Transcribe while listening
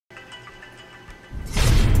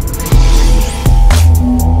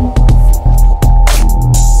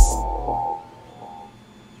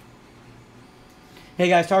Hey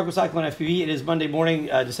guys, Tarek with Cyclone FPV. It is Monday morning,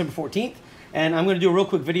 December 14th, and I'm going to do a real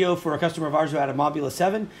quick video for a customer of ours who had a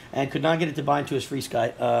Mobula7 and could not get it to bind to his to his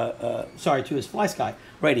FlySky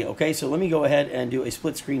radio. Okay, so let me go ahead and do a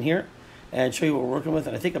split screen here and show you what we're working with.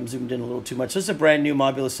 And I think I'm zoomed in a little too much. This is a brand new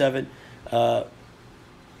Mobula7.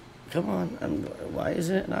 Come on, why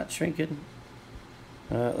isn't it not shrinking?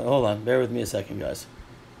 Hold on, bear with me a second, guys.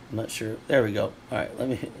 I'm not sure. There we go. All right, let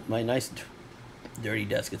me hit my nice dirty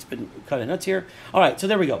desk. It's been kind of nuts here. All right, so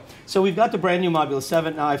there we go. So we've got the brand new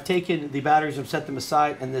Mobula7. Now I've taken the batteries and set them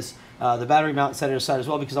aside, and this the battery mount set it aside as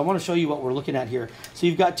well, because I want to show you what we're looking at here. So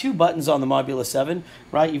you've got two buttons on the Mobula7,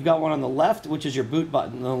 right? You've got one on the left, which is your boot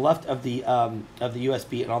button, on the left of the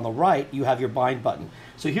USB, and on the right you have your bind button.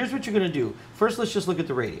 So here's what you're going to do. First, let's just look at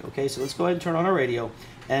the radio. Okay, so let's go ahead and turn on our radio,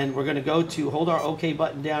 and we're going to go to hold our OK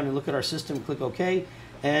button down and look at our system. Click OK,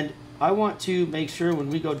 and I want to make sure when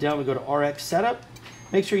we go down, we go to RX setup.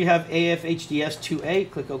 Make sure you have AF-HDS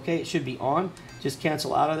 2A. Click OK. It should be on. Just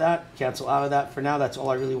cancel out of that. Cancel out of that. For now, that's all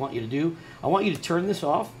I really want you to do. I want you to turn this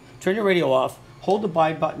off. Turn your radio off. Hold the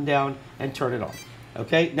bind button down and turn it on.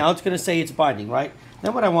 Okay? Now it's going to say it's binding, right?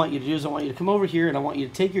 Then what I want you to do is I want you to come over here and I want you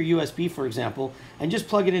to take your USB, for example, and just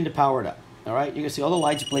plug it in to power it up. All right? You're going to see all the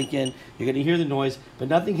lights blink in. You're going to hear the noise, but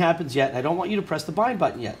nothing happens yet. And I don't want you to press the bind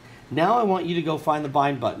button yet. Now I want you to go find the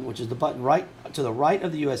bind button, which is the button right to the right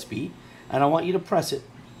of the USB. And I want you to press it.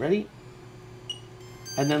 Ready?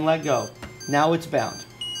 And then let go. Now it's bound.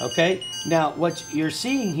 Okay? Now what you're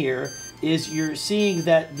seeing here is you're seeing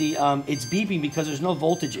that the it's beeping because there's no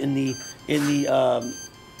voltage in the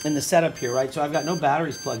setup here, right? So I've got no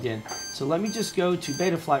batteries plugged in. So let me just go to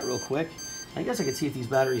Betaflight real quick. I guess I could see if these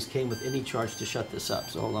batteries came with any charge to shut this up.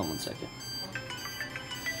 So hold on one second.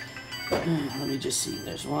 Let me just see.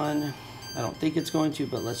 There's one. I don't think it's going to,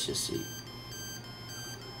 but let's just see.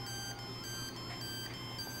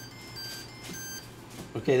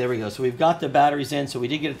 Okay, there we go. So we've got the batteries in, so we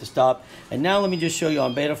did get it to stop. And now let me just show you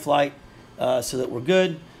on Betaflight so that we're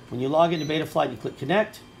good. When you log into Betaflight, you click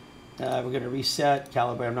connect. We're going to reset,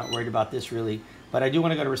 calibrate. I'm not worried about this really, but I do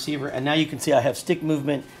want to go to receiver. And now you can see I have stick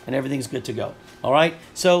movement and everything's good to go. All right.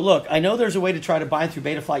 So look, I know there's a way to try to bind through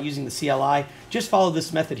Betaflight using the CLI. Just follow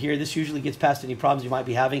this method here. This usually gets past any problems you might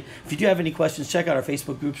be having. If you do have any questions, check out our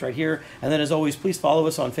Facebook groups right here. And then as always, please follow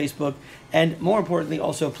us on Facebook. And more importantly,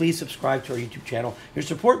 also, please subscribe to our YouTube channel. Your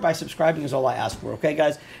support by subscribing is all I ask for. Okay,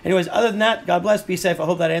 guys? Anyways, other than that, God bless. Be safe. I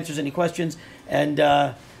hope that answers any questions.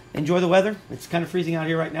 And enjoy the weather. It's kind of freezing out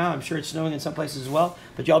here right now. I'm sure it's snowing in some places as well.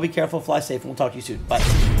 But y'all be careful. Fly safe. And we'll talk to you soon.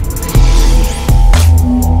 Bye.